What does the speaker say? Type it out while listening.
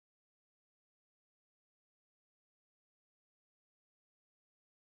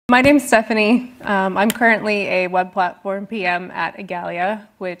My name's Stephanie. I'm currently a web platform PM at Igalia,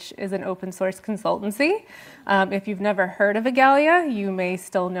 which is an open source consultancy. If you've never heard of Igalia, you may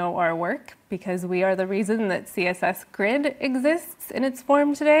still know our work because we are the reason that CSS Grid exists in its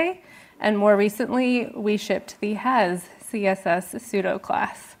form today. And more recently, we shipped the Has CSS pseudo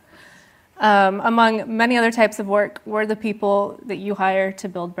class. Among many other types of work, we're the people that you hire to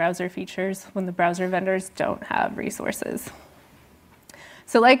build browser features when the browser vendors don't have resources.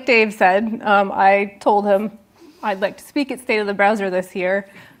 So like Dave said, I told him I'd like to speak at State of the Browser this year,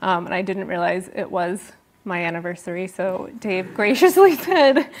 and I didn't realize it was my anniversary, so Dave graciously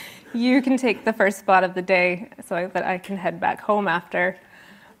said, you can take the first spot of the day so that I can head back home after.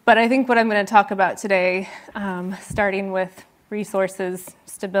 But I think what I'm going to talk about today, starting with resources,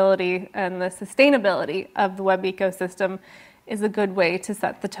 stability, and the sustainability of the web ecosystem, is a good way to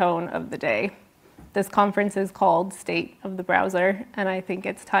set the tone of the day. This conference is called State of the Browser, and I think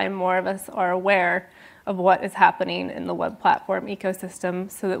it's time more of us are aware of what is happening in the web platform ecosystem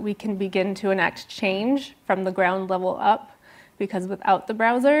so that we can begin to enact change from the ground level up, because without the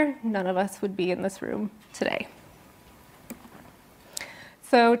browser, none of us would be in this room today.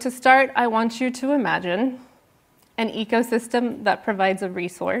 So to start, I want you to imagine an ecosystem that provides a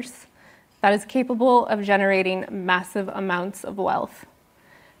resource that is capable of generating massive amounts of wealth.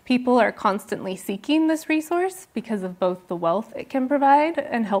 People are constantly seeking this resource because of both the wealth it can provide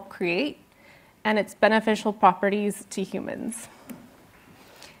and help create, and its beneficial properties to humans.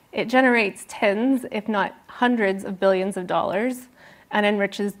 It generates tens, if not hundreds of billions of dollars, and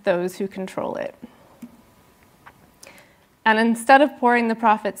enriches those who control it. And instead of pouring the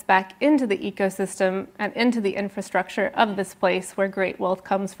profits back into the ecosystem and into the infrastructure of this place where great wealth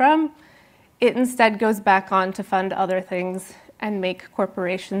comes from, it instead goes back on to fund other things and make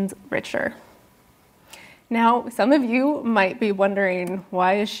corporations richer. Now, some of you might be wondering,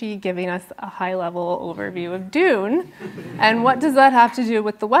 why is she giving us a high-level overview of Dune? And what does that have to do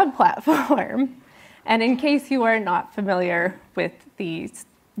with the web platform? And in case you are not familiar with the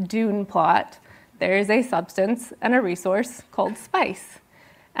Dune plot, there is a substance and a resource called spice.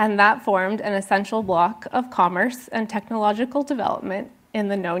 And that formed an essential block of commerce and technological development in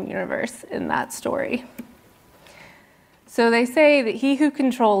the known universe in that story. So they say that he who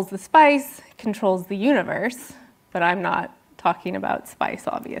controls the spice controls the universe, but I'm not talking about spice,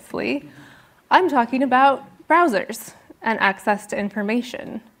 obviously. I'm talking about browsers and access to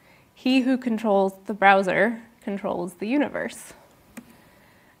information. He who controls the browser controls the universe.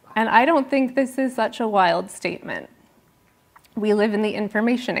 And I don't think this is such a wild statement. We live in the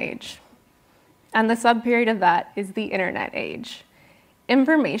information age, and the subperiod of that is the internet age.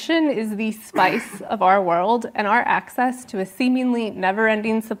 Information is the spice of our world, and our access to a seemingly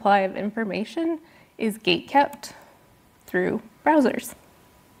never-ending supply of information is gatekept through browsers.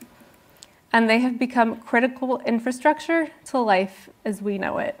 And they have become critical infrastructure to life as we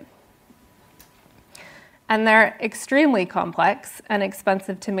know it. And they're extremely complex and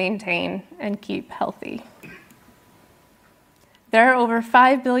expensive to maintain and keep healthy. There are over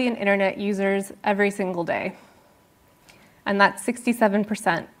 5 billion internet users every single day. And that's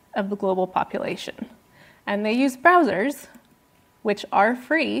 67% of the global population. And they use browsers, which are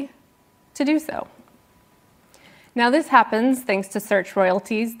free, to do so. Now this happens thanks to search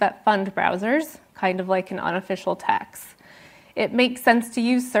royalties that fund browsers, kind of like an unofficial tax. It makes sense to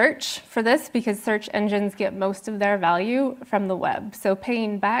use search for this because search engines get most of their value from the web, so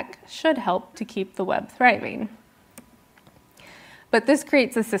paying back should help to keep the web thriving. But this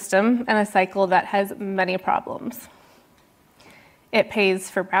creates a system and a cycle that has many problems. It pays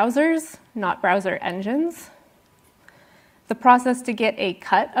for browsers, not browser engines. The process to get a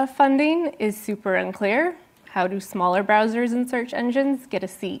cut of funding is super unclear. How do smaller browsers and search engines get a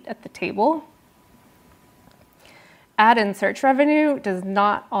seat at the table? Ad and search revenue does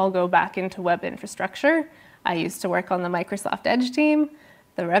not all go back into web infrastructure. I used to work on the Microsoft Edge team.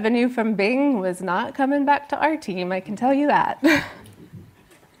 The revenue from Bing was not coming back to our team, I can tell you that.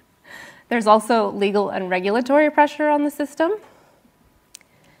 There's also legal and regulatory pressure on the system.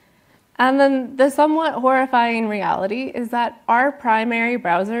 And then the somewhat horrifying reality is that our primary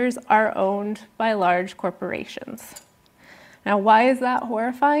browsers are owned by large corporations. Now, why is that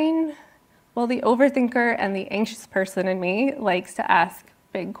horrifying? Well, the overthinker and the anxious person in me likes to ask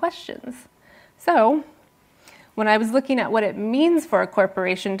big questions. So, when I was looking at what it means for a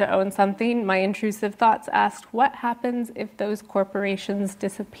corporation to own something, my intrusive thoughts asked, what happens if those corporations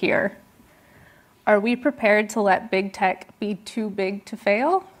disappear? Are we prepared to let big tech be too big to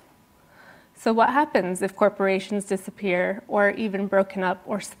fail? So what happens if corporations disappear or even broken up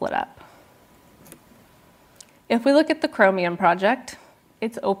or split up? If we look at the Chromium project,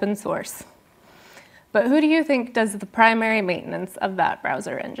 it's open source. But who do you think does the primary maintenance of that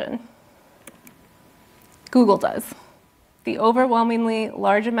browser engine? Google does. The overwhelmingly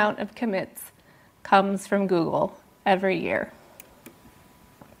large amount of commits comes from Google every year.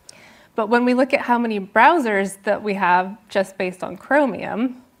 But when we look at how many browsers that we have just based on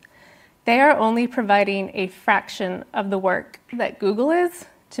Chromium, they are only providing a fraction of the work that Google is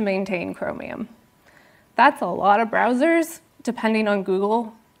to maintain Chromium. That's a lot of browsers, depending on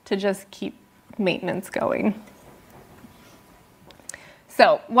Google, to just keep maintenance going.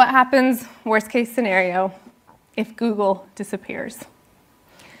 So what happens, worst case scenario, if Google disappears?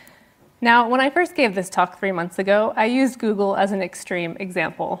 Now, when I first gave this talk 3 months ago, I used Google as an extreme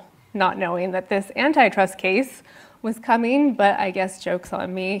example, not knowing that this antitrust case was coming, but I guess joke's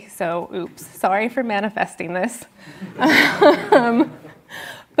on me, so oops, sorry for manifesting this.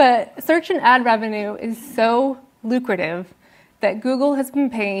 But search and ad revenue is so lucrative that Google has been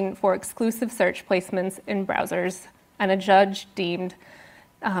paying for exclusive search placements in browsers, and a judge deemed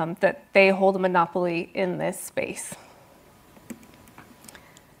that they hold a monopoly in this space.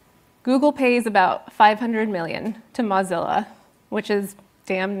 Google pays about $500 million to Mozilla, which is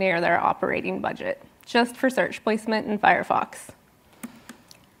damn near their operating budget, just for search placement in Firefox.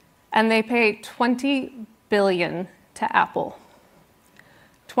 And they pay $20 billion to Apple.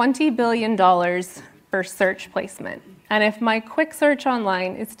 $20 billion for search placement. And if my quick search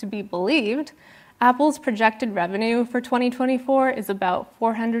online is to be believed, Apple's projected revenue for 2024 is about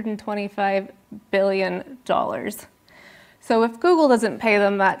 $425 billion. So if Google doesn't pay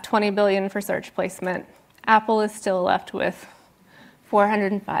them that $20 billion for search placement, Apple is still left with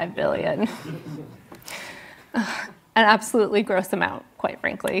 $405 billion. An absolutely gross amount, quite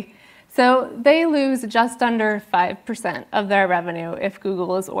frankly. So they lose just under 5% of their revenue if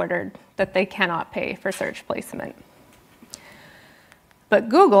Google is ordered that they cannot pay for search placement. But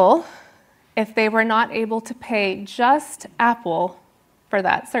Google, if they were not able to pay just Apple for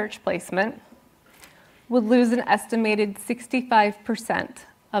that search placement, would lose an estimated 65%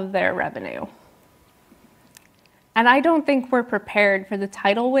 of their revenue. And I don't think we're prepared for the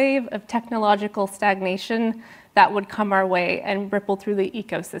tidal wave of technological stagnation that would come our way and ripple through the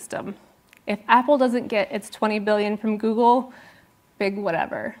ecosystem. If Apple doesn't get its $20 billion from Google, big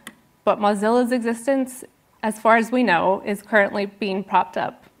whatever. But Mozilla's existence, as far as we know, is currently being propped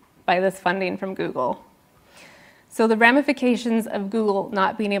up by this funding from Google. So the ramifications of Google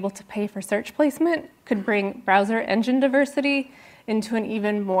not being able to pay for search placement could bring browser engine diversity into an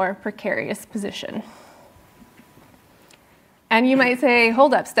even more precarious position. And you might say,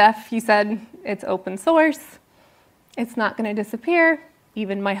 hold up, Steph, you said it's open source. It's not going to disappear.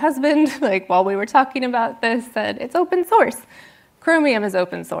 Even my husband, while we were talking about this, said it's open source. Chromium is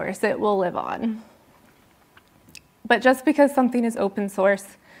open source. It will live on. But just because something is open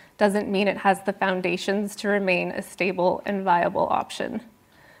source doesn't mean it has the foundations to remain a stable and viable option.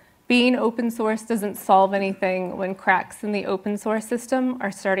 Being open source doesn't solve anything when cracks in the open source system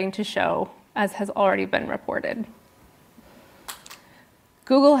are starting to show, as has already been reported.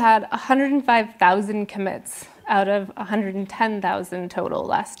 Google had 105,000 commits out of 110,000 total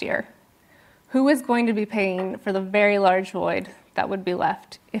last year. Who is going to be paying for the very large void that would be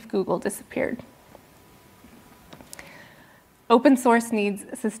left if Google disappeared? Open source needs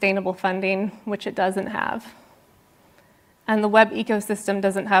sustainable funding, which it doesn't have. And the web ecosystem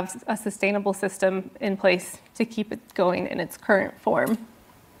doesn't have a sustainable system in place to keep it going in its current form.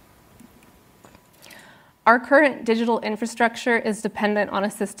 Our current digital infrastructure is dependent on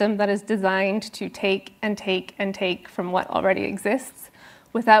a system that is designed to take and take and take from what already exists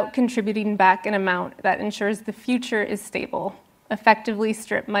without contributing back an amount that ensures the future is stable, effectively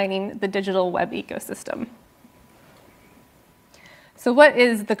strip mining the digital web ecosystem. So what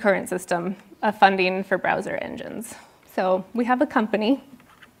is the current system of funding for browser engines? So we have a company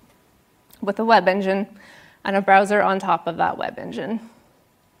with a web engine and a browser on top of that web engine.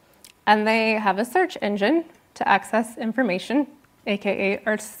 And they have a search engine to access information, aka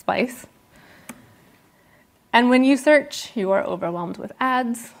our spice. And when you search, you are overwhelmed with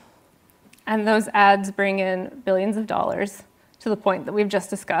ads. And those ads bring in billions of dollars to the point that we've just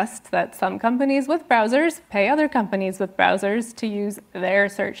discussed, that some companies with browsers pay other companies with browsers to use their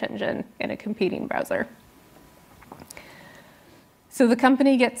search engine in a competing browser. So the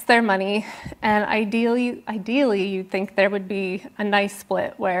company gets their money, and ideally you'd think there would be a nice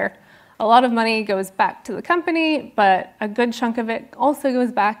split where a lot of money goes back to the company, but a good chunk of it also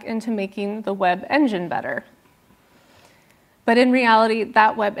goes back into making the web engine better. But in reality,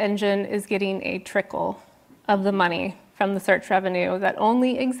 that web engine is getting a trickle of the money from the search revenue that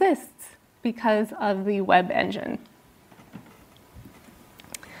only exists because of the web engine.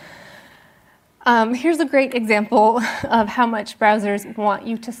 Here's a great example of how much browsers want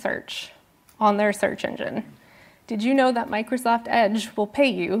you to search on their search engine. Did you know that Microsoft Edge will pay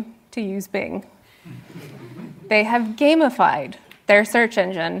you to use Bing? They have gamified their search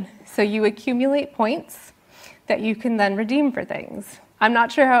engine, so you accumulate points that you can then redeem for things. I'm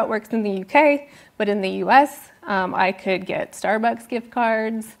not sure how it works in the UK, but in the US, I could get Starbucks gift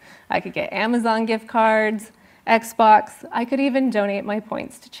cards, I could get Amazon gift cards, Xbox. I could even donate my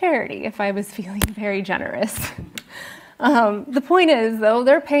points to charity if I was feeling very generous. The point is, though,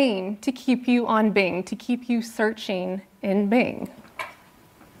 they're paying to keep you on Bing, to keep you searching in Bing.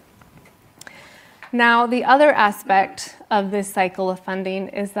 Now, the other aspect of this cycle of funding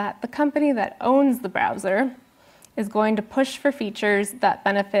is that the company that owns the browser is going to push for features that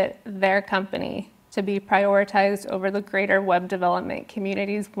benefit their company to be prioritized over the greater web development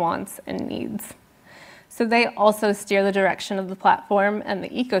community's wants and needs. So they also steer the direction of the platform and the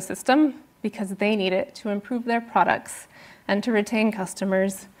ecosystem because they need it to improve their products and to retain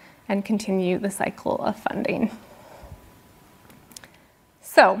customers and continue the cycle of funding.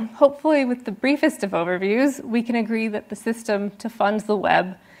 So hopefully with the briefest of overviews, we can agree that the system to fund the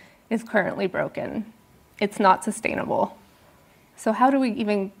web is currently broken. It's not sustainable. So how do we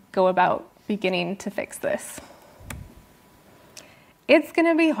even go about beginning to fix this? It's going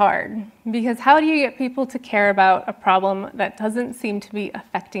to be hard, because how do you get people to care about a problem that doesn't seem to be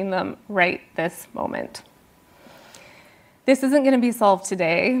affecting them right this moment? This isn't going to be solved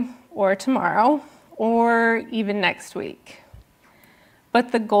today or tomorrow or even next week.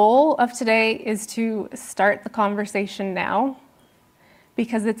 But the goal of today is to start the conversation now,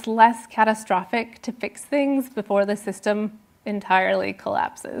 because it's less catastrophic to fix things before the system entirely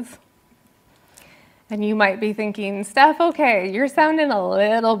collapses. And you might be thinking, Steph, okay, you're sounding a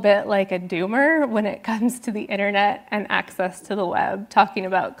little bit like a doomer when it comes to the internet and access to the web, talking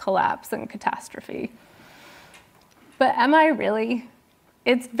about collapse and catastrophe. But am I really?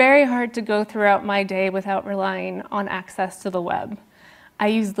 It's very hard to go throughout my day without relying on access to the web. I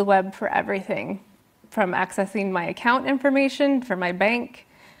use the web for everything, from accessing my account information for my bank.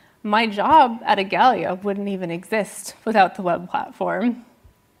 My job at Igalia wouldn't even exist without the web platform.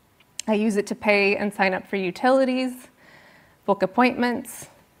 I use it to pay and sign up for utilities, book appointments.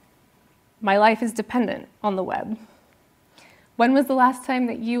 My life is dependent on the web. When was the last time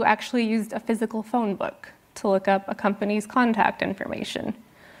that you actually used a physical phone book to look up a company's contact information?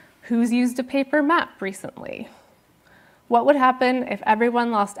 Who's used a paper map recently? What would happen if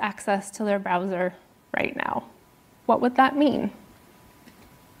everyone lost access to their browser right now? What would that mean?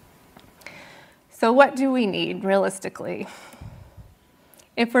 So what do we need realistically?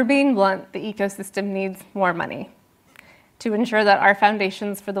 If we're being blunt, the ecosystem needs more money to ensure that our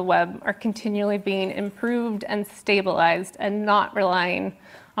foundations for the web are continually being improved and stabilized and not relying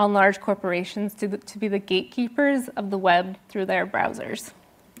on large corporations to be the gatekeepers of the web through their browsers.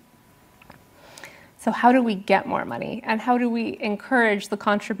 So how do we get more money, and how do we encourage the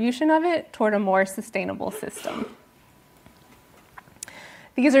contribution of it toward a more sustainable system?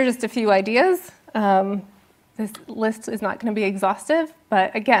 These are just a few ideas. This list is not going to be exhaustive,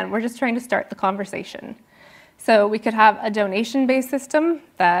 but again, we're just trying to start the conversation. So we could have a donation-based system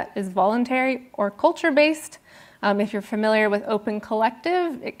that is voluntary or culture-based. If you're familiar with Open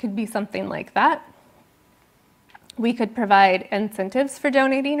Collective, it could be something like that. We could provide incentives for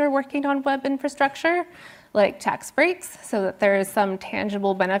donating or working on web infrastructure, like tax breaks, so that there is some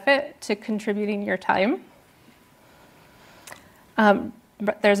tangible benefit to contributing your time.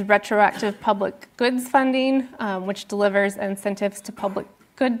 There's retroactive public goods funding, which delivers incentives to public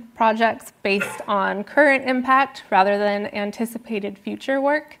good projects based on current impact rather than anticipated future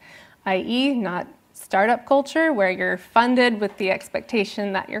work, i.e. not startup culture, where you're funded with the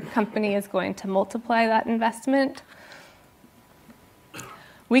expectation that your company is going to multiply that investment.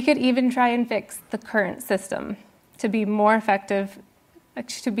 We could even try and fix the current system to be more effective,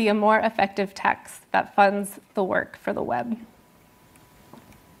 to be a more effective tax that funds the work for the web.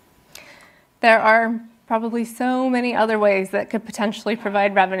 There are probably so many other ways that could potentially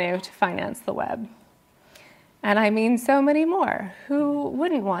provide revenue to finance the web. And I mean so many more. Who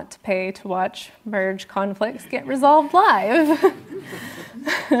wouldn't want to pay to watch merge conflicts get resolved live?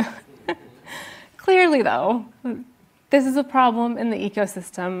 Clearly, though, this is a problem in the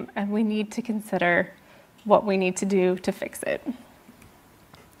ecosystem, and we need to consider what we need to do to fix it.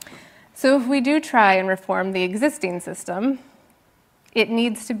 So if we do try and reform the existing system, it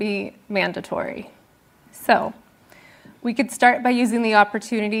needs to be mandatory. So we could start by using the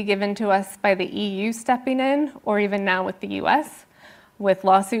opportunity given to us by the EU stepping in, or even now with the US, with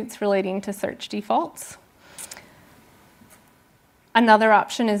lawsuits relating to search defaults. Another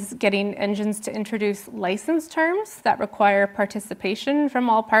option is getting engines to introduce license terms that require participation from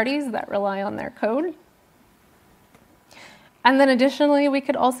all parties that rely on their code. And then additionally, we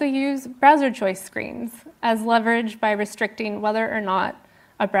could also use browser choice screens as leverage by restricting whether or not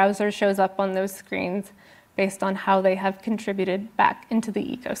a browser shows up on those screens based on how they have contributed back into the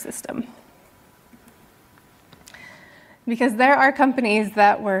ecosystem. Because there are companies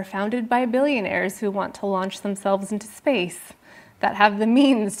that were founded by billionaires who want to launch themselves into space, that have the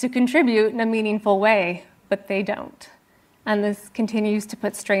means to contribute in a meaningful way, but they don't. And this continues to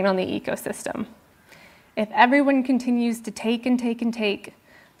put strain on the ecosystem. If everyone continues to take and take and take,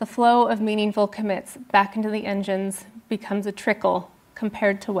 the flow of meaningful commits back into the engines becomes a trickle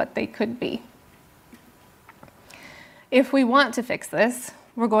compared to what they could be. If we want to fix this,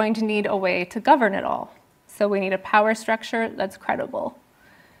 we're going to need a way to govern it all. So we need a power structure that's credible.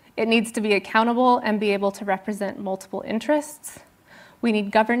 It needs to be accountable and be able to represent multiple interests. We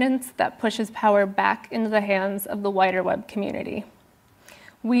need governance that pushes power back into the hands of the wider web community.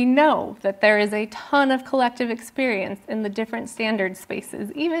 We know that there is a ton of collective experience in the different standard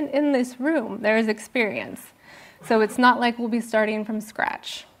spaces. Even in this room, there is experience. So it's not like we'll be starting from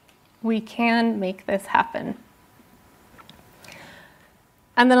scratch. We can make this happen.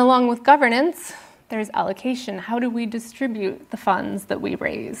 And then along with governance, there's allocation. How do we distribute the funds that we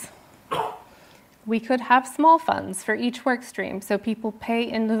raise? We could have small funds for each work stream, so people pay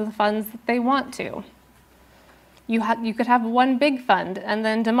into the funds that they want to. You could have one big fund and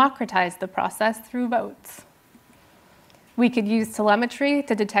then democratize the process through votes. We could use telemetry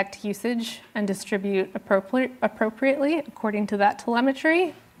to detect usage and distribute appropriately according to that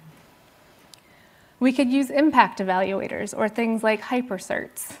telemetry. We could use impact evaluators or things like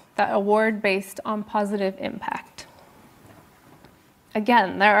hypercerts that award based on positive impact.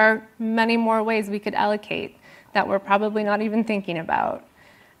 Again, there are many more ways we could allocate that we're probably not even thinking about.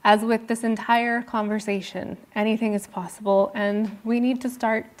 As with this entire conversation, anything is possible, and we need to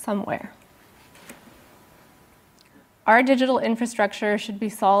start somewhere. Our digital infrastructure should be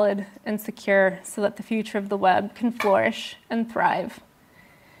solid and secure so that the future of the web can flourish and thrive.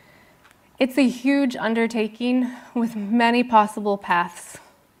 It's a huge undertaking with many possible paths.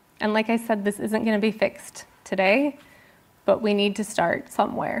 And like I said, this isn't going to be fixed today, but we need to start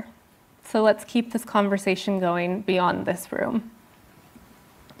somewhere. So let's keep this conversation going beyond this room.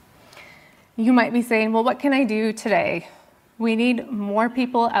 You might be saying, well, what can I do today? We need more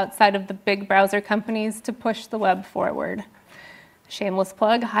people outside of the big browser companies to push the web forward. Shameless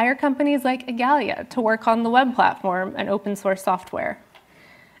plug, hire companies like Igalia to work on the web platform and open source software.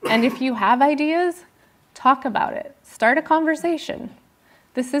 And if you have ideas, talk about it. Start a conversation.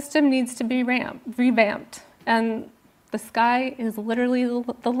 The system needs to be revamped, and the sky is literally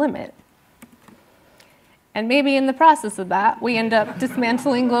the limit. And maybe in the process of that, we end up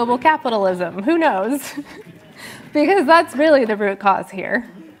dismantling global capitalism. Who knows? Because that's really the root cause here.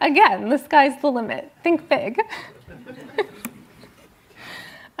 Again, the sky's the limit. Think big.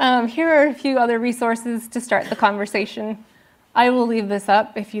 Here are a few other resources to start the conversation. I will leave this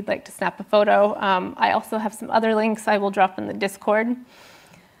up if you'd like to snap a photo. I also have some other links I will drop in the Discord.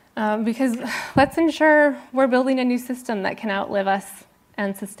 Because let's ensure we're building a new system that can outlive us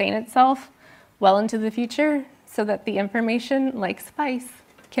and sustain itself well into the future so that the information, like spice,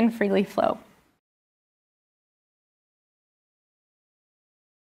 can freely flow.